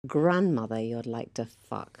grandmother you'd like to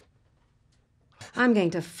fuck. I'm going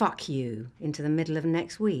to fuck you into the middle of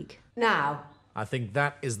next week. Now. I think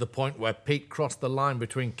that is the point where Pete crossed the line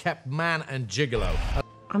between kept man and gigolo.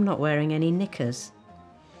 I'm not wearing any knickers.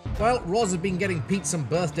 Well, Roz has been getting Pete some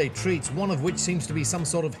birthday treats, one of which seems to be some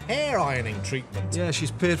sort of hair ironing treatment. Yeah, she's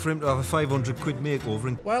paid for him to have a 500 quid makeover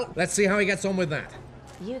and... Well, let's see how he gets on with that.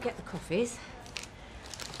 You get the coffees.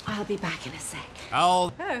 I'll be back in a sec.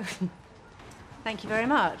 Oh, Thank you very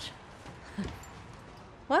much.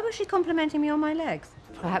 Why was she complimenting me on my legs?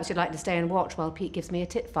 Perhaps you'd like to stay and watch while Pete gives me a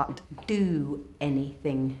tit fuck. Do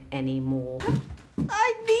anything anymore.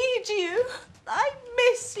 I need you. I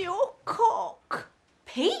miss your cock.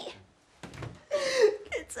 Pete?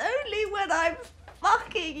 It's only when I'm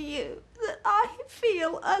fucking you that I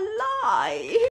feel alive.